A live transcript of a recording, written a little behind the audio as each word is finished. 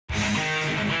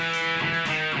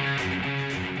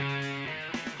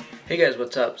Hey guys,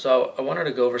 what's up? So I wanted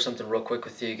to go over something real quick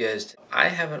with you guys. I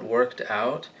haven't worked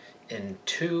out in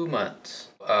 2 months.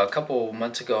 A couple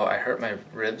months ago I hurt my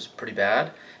ribs pretty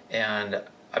bad and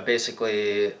I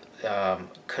basically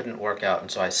couldn't work out, and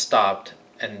so I stopped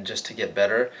and just to get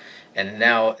better, and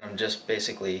now I'm just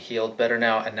basically healed better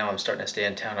now, and now I'm starting to stay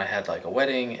in town. I had like a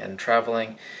wedding and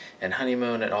traveling and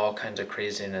honeymoon and all kinds of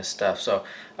craziness stuff. So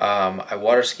I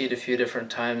water skied a few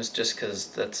different times just because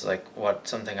that's like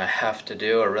something I have to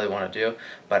do or really want to do,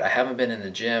 but I haven't been in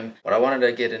the gym. What I wanted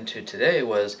to get into today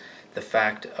was the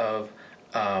fact of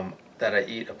that I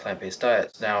eat a plant-based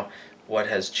diet. Now, what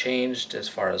has changed as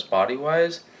far as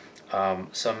body-wise,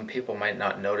 some people might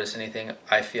not notice anything.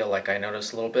 I feel like I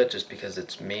notice a little bit just because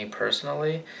it's me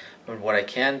personally. But what I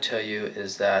can tell you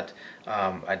is that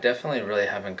I definitely really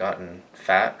haven't gotten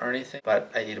fat or anything,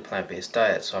 but I eat a plant-based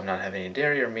diet, so I'm not having any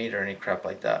dairy or meat or any crap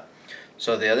like that.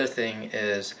 So the other thing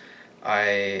is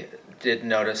I did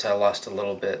notice I lost a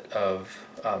little bit of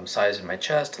size in my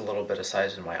chest, a little bit of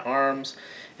size in my arms,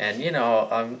 and you know,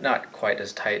 I'm not quite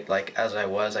as tight like as I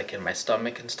was like in my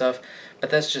stomach and stuff, but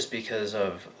that's just because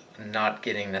of not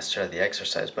getting necessarily the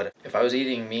exercise. But if I was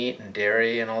eating meat and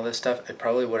dairy and all this stuff, it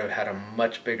probably would have had a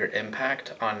much bigger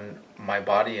impact on my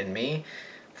body and me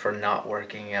for not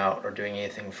working out or doing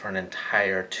anything for an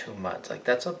entire 2 months. Like,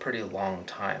 that's a pretty long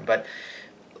time. But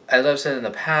as I've said in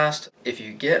the past, if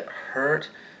you get hurt,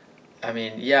 I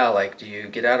mean, yeah, like, do you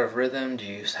get out of rhythm? Do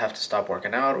you have to stop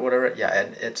working out or whatever? Yeah,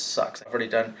 and it sucks. I've already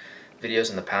done videos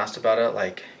in the past about it,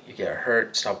 like, you get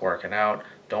hurt, stop working out,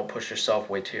 don't push yourself,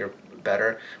 wait till you're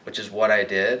better, which is what I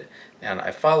did, and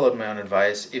I followed my own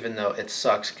advice, even though it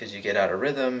sucks because you get out of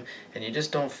rhythm and you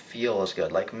just don't feel as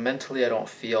good. Like, mentally I don't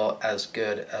feel as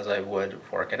good as I would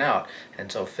working out,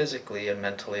 and so physically and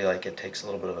mentally, like, it takes a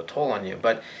little bit of a toll on you,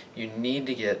 but you need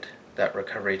to get that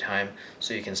recovery time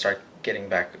so you can start getting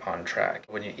back on track.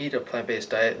 When you eat a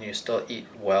plant-based diet and you still eat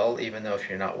well, even though if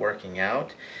you're not working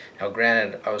out, now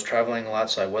granted, I was traveling a lot,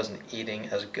 so I wasn't eating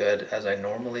as good as I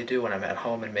normally do when I'm at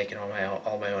home and making all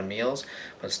my own meals,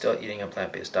 but still eating a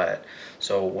plant-based diet.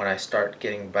 So when I start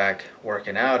getting back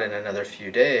working out in another few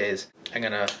days, I'm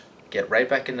gonna get right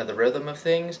back into the rhythm of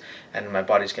things, and my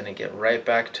body's going to get right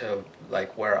back to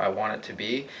like where I want it to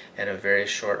be in a very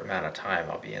short amount of time.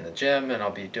 I'll be in the gym and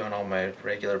I'll be doing all my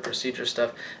regular procedure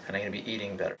stuff, and I'm going to be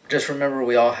eating better. Just remember,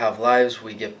 we all have lives.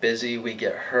 We get busy, we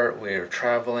get hurt, we're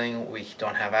traveling, we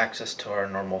don't have access to our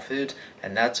normal foods,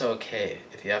 and that's okay.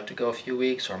 If you have to go a few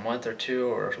weeks or a month or two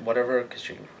or whatever because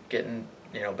you're getting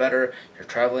better, you're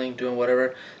traveling, doing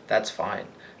whatever, that's fine.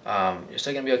 You're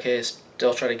still going to be okay.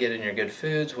 Still try to get in your good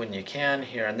foods when you can,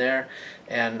 here and there,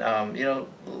 and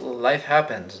life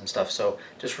happens and stuff, so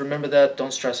just remember that.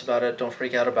 Don't stress about it, don't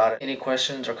freak out about it. Any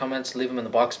questions or comments, leave them in the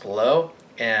box below,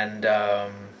 and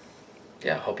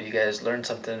yeah, hope you guys learned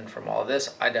something from all of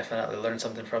this. I definitely learned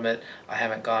something from it. I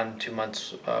haven't gone 2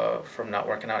 months from not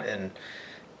working out in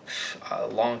a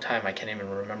long time. I can't even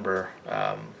remember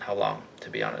how long, to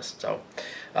be honest. So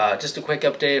just a quick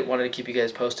update. Wanted to keep you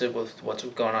guys posted with what's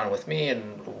going on with me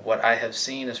and what I have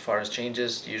seen as far as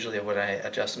changes. Usually when I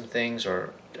adjust some things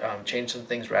or change some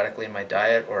things radically in my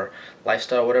diet or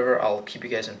lifestyle, whatever, I'll keep you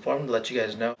guys informed, let you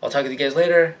guys know. I'll talk with you guys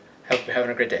later. Hope you're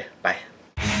having a great day. Bye.